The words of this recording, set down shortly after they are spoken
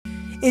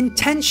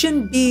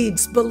Intention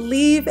beads,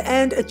 believe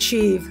and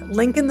achieve.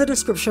 Link in the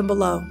description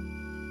below.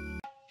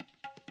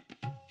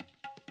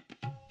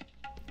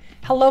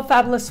 Hello,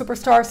 fabulous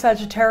superstar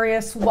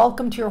Sagittarius.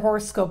 Welcome to your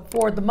horoscope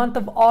for the month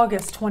of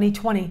August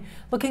 2020,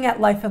 looking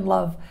at life and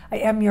love. I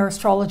am your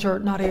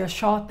astrologer, Nadiya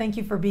Shah. Thank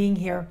you for being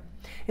here.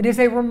 It is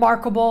a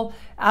remarkable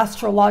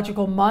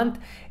astrological month.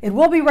 It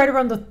will be right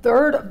around the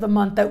 3rd of the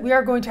month that we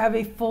are going to have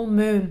a full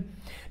moon.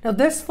 Now,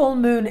 this full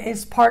moon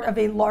is part of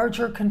a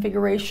larger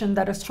configuration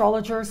that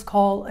astrologers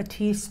call a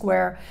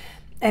T-square,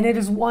 and it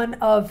is one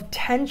of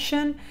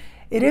tension.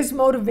 It is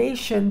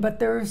motivation, but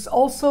there's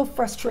also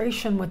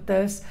frustration with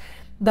this.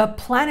 The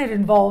planet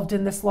involved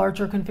in this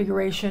larger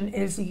configuration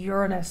is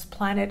Uranus,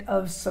 planet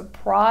of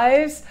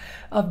surprise,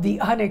 of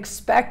the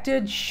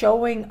unexpected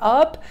showing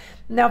up.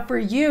 Now for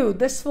you,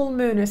 this full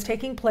moon is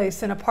taking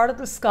place in a part of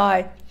the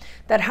sky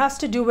that has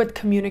to do with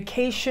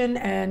communication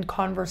and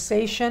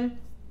conversation.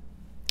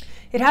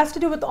 It has to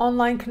do with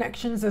online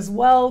connections as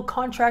well,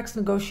 contracts,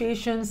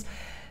 negotiations.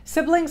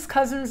 Siblings,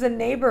 cousins, and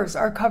neighbors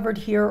are covered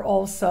here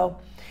also.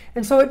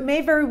 And so it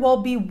may very well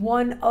be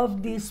one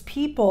of these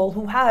people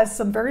who has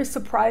some very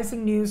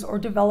surprising news or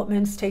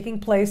developments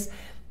taking place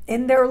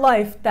in their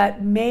life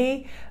that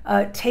may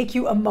take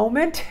you a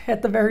moment,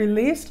 at the very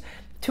least,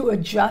 to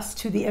adjust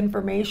to the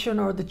information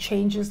or the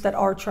changes that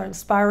are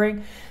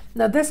transpiring.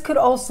 Now, this could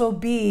also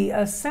be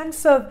a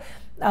sense of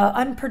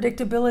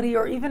unpredictability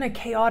or even a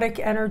chaotic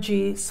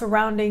energy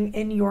surrounding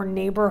in your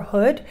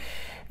neighborhood.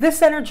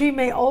 This energy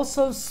may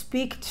also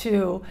speak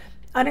to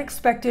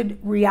unexpected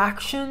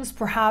reactions,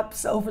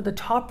 perhaps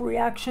over-the-top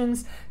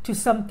reactions to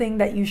something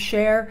that you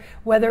share,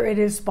 whether it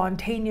is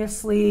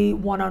spontaneously,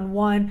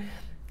 one-on-one,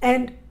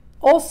 and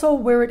also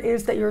where it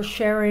is that you're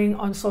sharing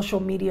on social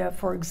media,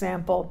 for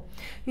example.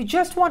 You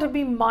just want to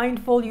be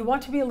mindful. You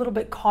want to be a little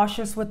bit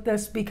cautious with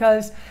this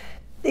because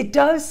it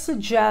does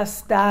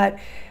suggest that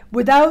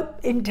without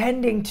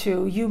intending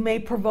to, you may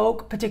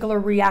provoke particular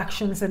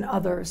reactions in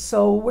others.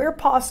 So where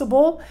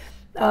possible,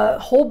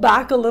 hold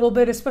back a little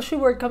bit, especially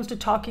where it comes to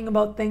talking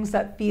about things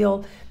that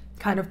feel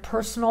kind of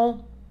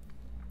personal,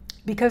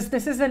 because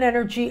this is an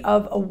energy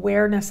of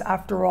awareness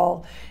after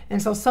all.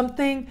 And so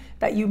something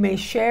that you may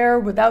share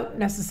without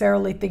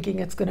necessarily thinking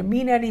it's going to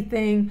mean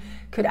anything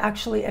could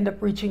actually end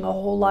up reaching a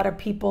whole lot of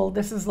people.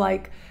 This is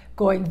like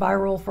going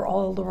viral for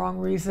all the wrong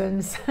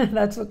reasons.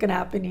 That's what can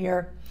happen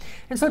here.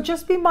 And so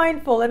just be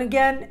mindful. And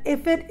again,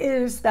 if it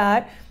is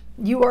that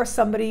you are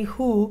somebody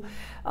who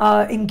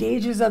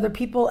engages other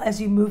people as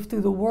you move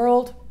through the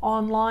world,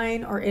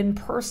 online or in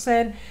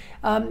person,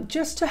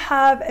 just to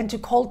have and to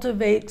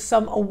cultivate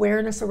some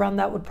awareness around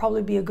that would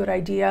probably be a good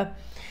idea.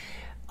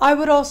 I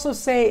would also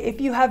say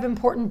if you have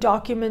important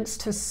documents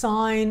to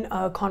sign,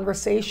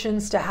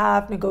 conversations to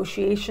have,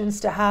 negotiations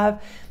to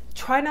have,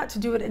 try not to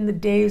do it in the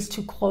days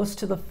too close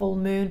to the full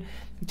moon,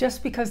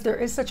 just because there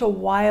is such a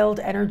wild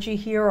energy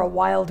here, a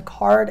wild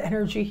card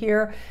energy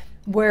here,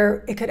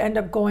 where it could end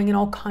up going in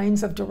all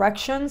kinds of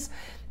directions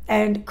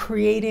and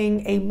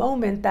creating a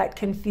moment that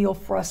can feel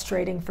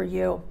frustrating for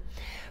you.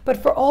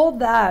 But for all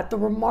that, the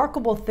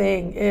remarkable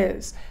thing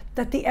is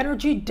that the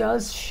energy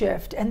does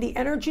shift, and the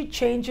energy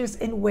changes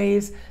in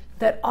ways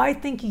that I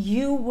think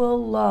you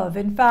will love.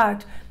 In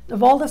fact,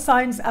 of all the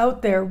signs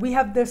out there, we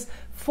have this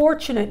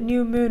fortunate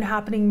new moon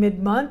happening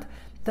mid-month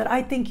that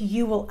I think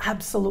you will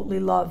absolutely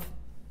love.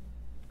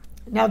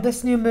 Now,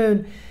 this new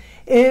moon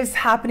is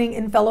happening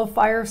in fellow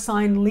fire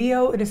sign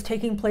Leo. It is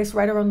taking place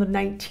right around the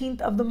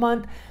 19th of the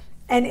month,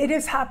 and it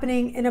is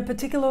happening in a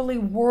particularly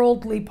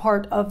worldly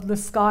part of the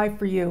sky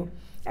for you.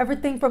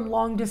 Everything from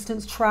long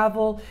distance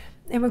travel,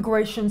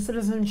 immigration,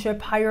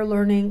 citizenship, higher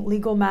learning,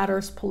 legal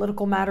matters,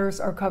 political matters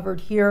are covered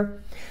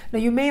here. Now,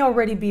 you may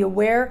already be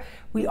aware,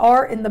 we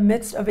are in the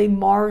midst of a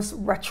Mars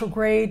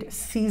retrograde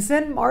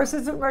season. Mars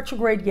isn't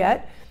retrograde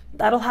yet.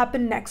 That'll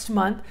happen next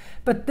month,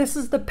 but this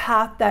is the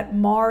path that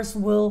Mars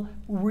will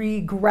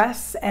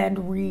regress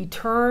and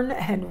return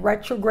and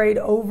retrograde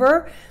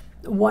over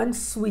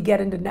once we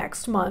get into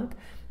next month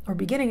or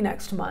beginning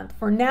next month.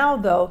 For now,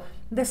 though,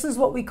 this is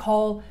what we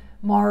call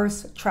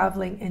Mars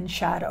traveling in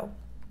shadow.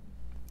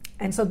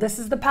 And so this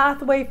is the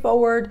pathway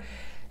forward,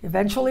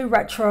 eventually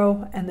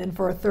retro, and then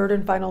for a third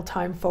and final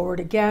time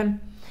forward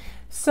again.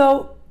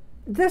 So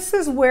this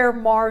is where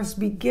Mars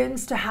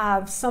begins to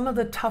have some of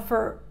the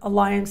tougher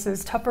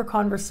alliances, tougher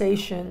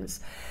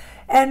conversations.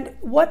 And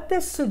what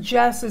this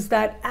suggests is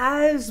that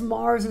as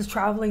Mars is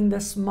traveling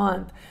this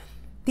month,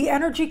 the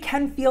energy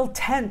can feel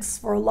tense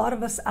for a lot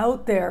of us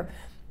out there.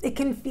 It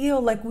can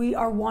feel like we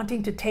are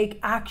wanting to take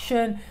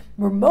action.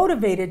 We're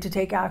motivated to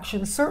take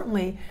action,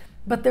 certainly,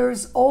 but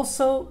there's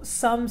also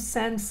some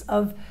sense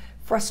of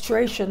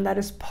frustration that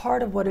is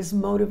part of what is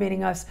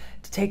motivating us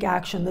to take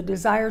action, the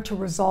desire to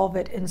resolve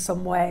it in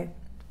some way.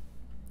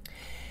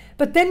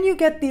 But then you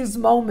get these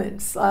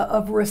moments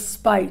of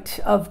respite,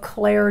 of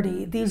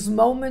clarity, these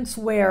moments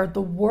where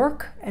the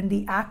work and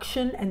the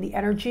action and the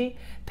energy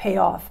pay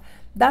off.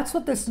 That's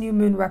what this new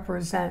moon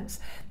represents.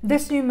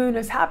 This new moon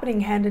is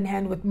happening hand in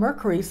hand with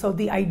Mercury, so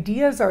the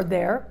ideas are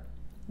there,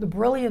 the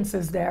brilliance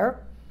is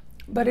there,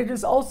 but it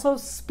is also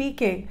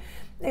speaking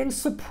in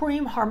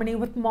supreme harmony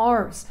with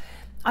Mars.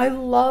 I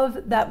love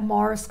that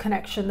Mars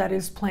connection that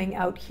is playing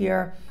out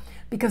here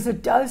because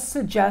it does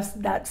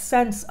suggest that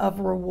sense of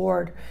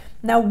reward.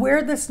 Now,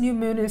 where this new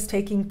moon is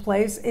taking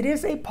place, it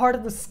is a part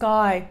of the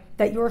sky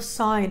that your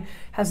sign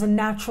has a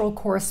natural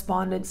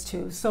correspondence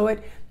to. So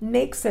it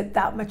makes it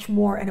that much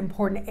more an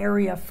important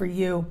area for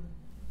you.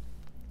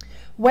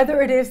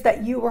 Whether it is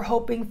that you are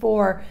hoping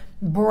for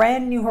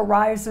brand new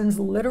horizons,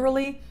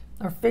 literally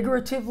or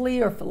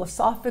figuratively or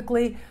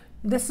philosophically,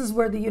 this is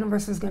where the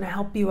universe is going to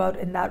help you out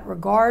in that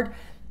regard.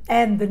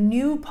 And the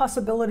new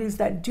possibilities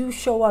that do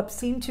show up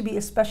seem to be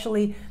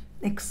especially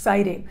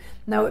exciting.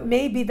 Now, it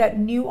may be that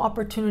new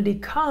opportunity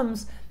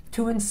comes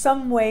to in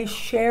some way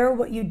share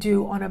what you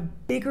do on a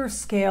bigger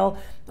scale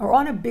or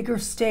on a bigger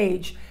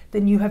stage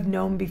than you have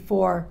known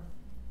before.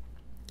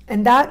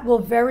 And that will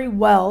very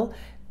well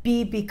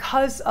be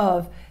because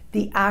of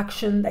the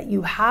action that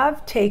you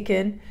have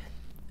taken,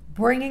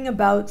 bringing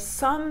about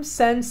some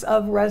sense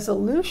of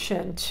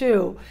resolution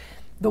to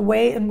the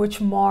way in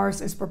which Mars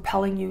is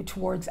propelling you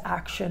towards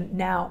action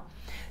now.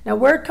 Now,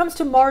 where it comes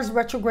to Mars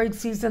retrograde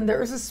season,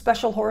 there is a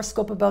special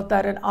horoscope about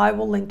that, and I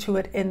will link to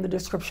it in the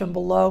description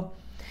below.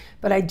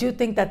 But I do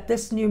think that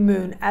this new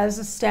moon, as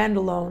a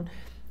standalone,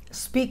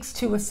 speaks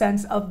to a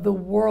sense of the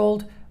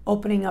world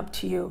opening up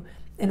to you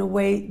in a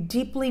way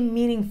deeply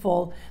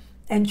meaningful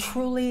and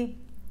truly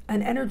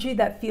an energy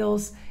that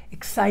feels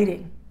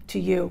exciting to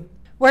you.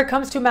 Where it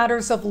comes to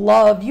matters of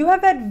love, you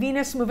have had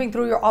Venus moving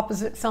through your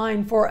opposite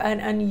sign for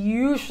an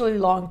unusually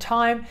long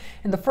time.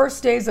 In the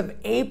first days of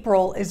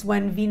April is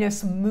when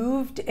Venus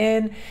moved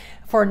in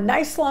for a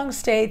nice long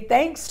stay,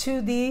 thanks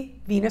to the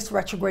Venus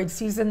retrograde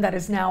season that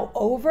is now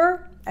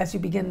over as you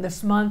begin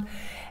this month.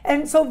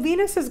 And so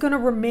Venus is going to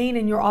remain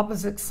in your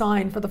opposite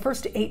sign for the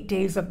first 8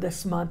 days of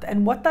this month.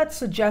 And what that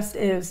suggests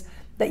is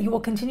that you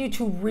will continue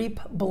to reap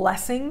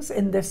blessings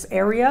in this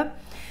area.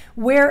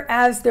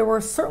 Whereas there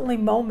were certainly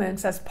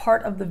moments as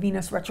part of the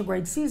Venus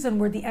retrograde season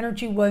where the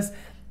energy was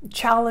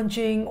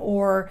challenging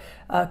or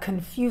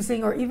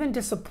confusing or even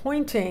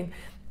disappointing,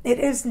 it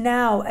is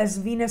now, as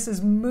Venus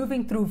is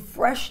moving through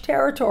fresh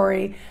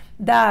territory,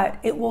 that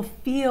it will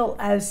feel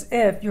as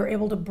if you're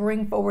able to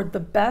bring forward the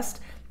best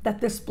that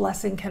this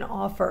blessing can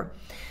offer.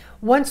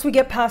 Once we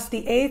get past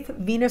the 8th,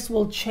 Venus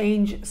will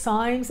change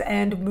signs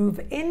and move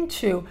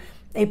into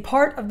a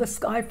part of the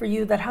sky for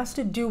you that has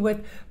to do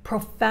with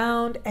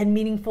profound and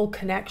meaningful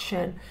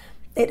connection.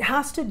 It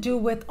has to do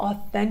with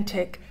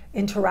authentic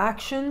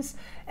interactions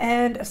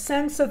and a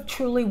sense of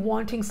truly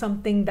wanting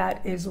something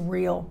that is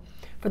real.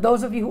 For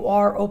those of you who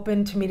are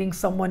open to meeting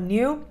someone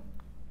new,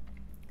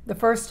 the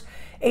first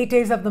 8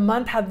 days of the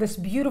month have this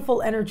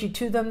beautiful energy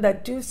to them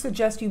that do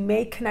suggest you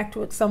may connect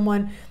with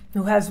someone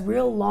who has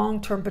real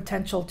long-term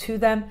potential to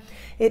them.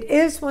 It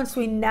is once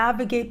we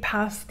navigate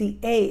past the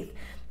 8th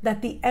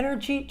that the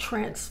energy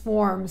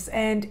transforms.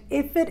 And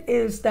if it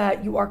is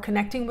that you are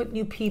connecting with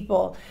new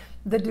people,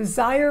 the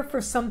desire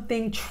for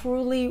something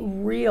truly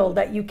real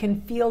that you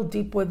can feel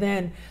deep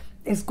within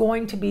is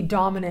going to be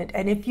dominant.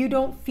 And if you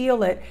don't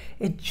feel it,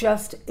 it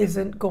just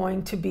isn't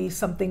going to be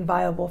something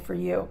viable for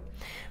you.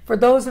 For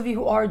those of you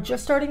who are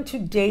just starting to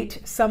date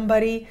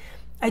somebody,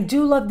 I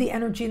do love the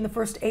energy in the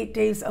first 8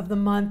 days of the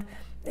month.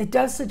 It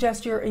does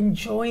suggest you're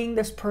enjoying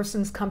this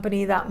person's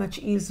company that much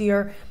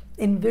easier,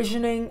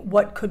 envisioning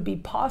what could be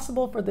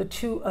possible for the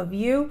two of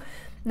you.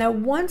 Now,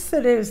 once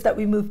it is that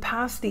we move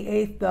past the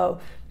 8th, though,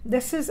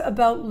 this is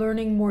about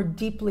learning more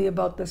deeply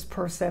about this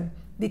person,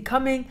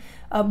 becoming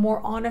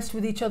more honest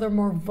with each other,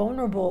 more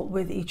vulnerable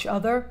with each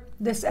other.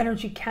 This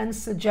energy can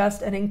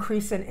suggest an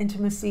increase in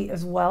intimacy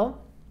as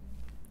well.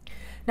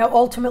 Now,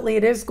 ultimately,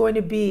 it is going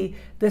to be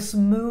this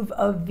move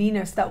of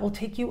Venus that will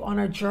take you on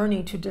a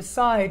journey to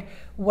decide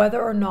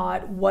whether or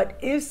not what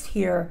is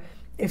here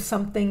is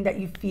something that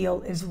you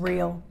feel is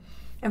real.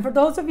 And for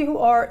those of you who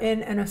are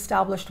in an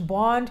established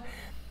bond,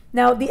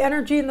 now the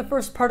energy in the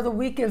first part of the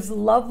week is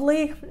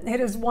lovely. It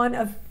is one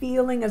of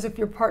feeling as if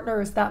your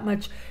partner is that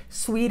much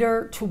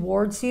sweeter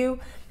towards you.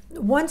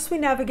 Once we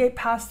navigate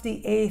past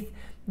the 8th,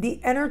 the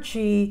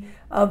energy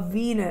of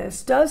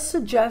Venus does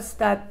suggest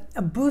that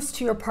a boost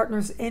to your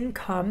partner's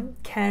income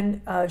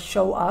can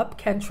show up,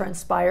 can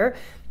transpire,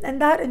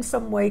 and that in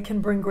some way can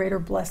bring greater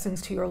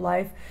blessings to your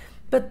life.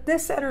 But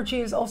this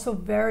energy is also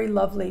very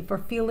lovely for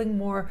feeling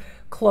more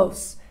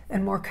close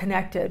and more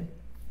connected,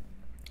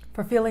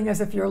 for feeling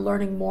as if you're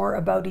learning more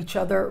about each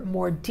other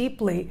more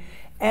deeply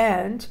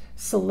and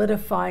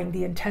solidifying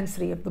the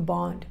intensity of the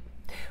bond.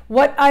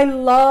 What I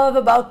love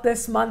about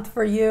this month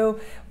for you,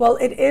 well,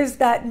 it is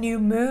that new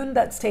moon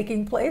that's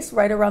taking place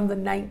right around the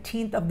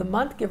 19th of the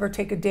month, give or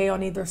take a day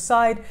on either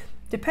side,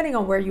 depending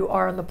on where you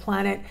are on the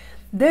planet.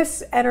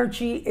 This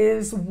energy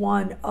is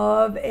one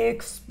of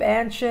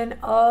expansion,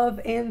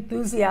 of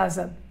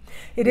enthusiasm.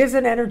 It is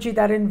an energy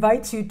that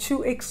invites you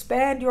to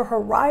expand your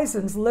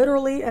horizons,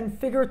 literally and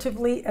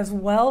figuratively as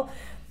well,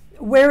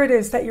 where it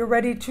is that you're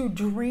ready to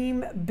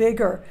dream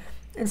bigger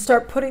and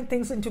start putting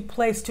things into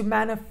place to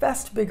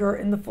manifest bigger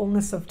in the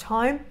fullness of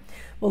time.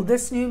 Well,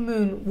 this new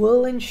moon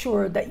will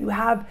ensure that you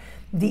have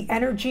the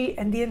energy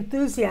and the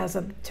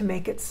enthusiasm to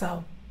make it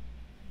so.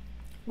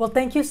 Well,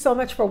 thank you so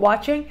much for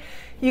watching.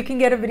 You can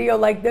get a video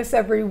like this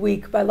every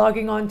week by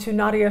logging on to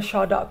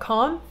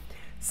nadiyashah.com.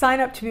 Sign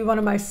up to be one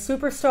of my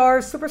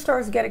superstars.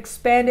 Superstars get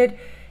expanded,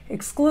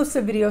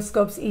 exclusive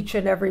videoscopes each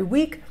and every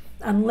week,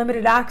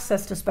 unlimited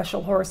access to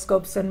special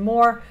horoscopes and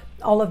more.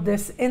 All of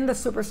this in the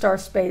superstar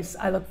space.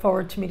 I look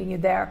forward to meeting you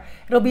there.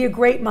 It'll be a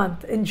great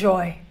month.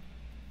 Enjoy.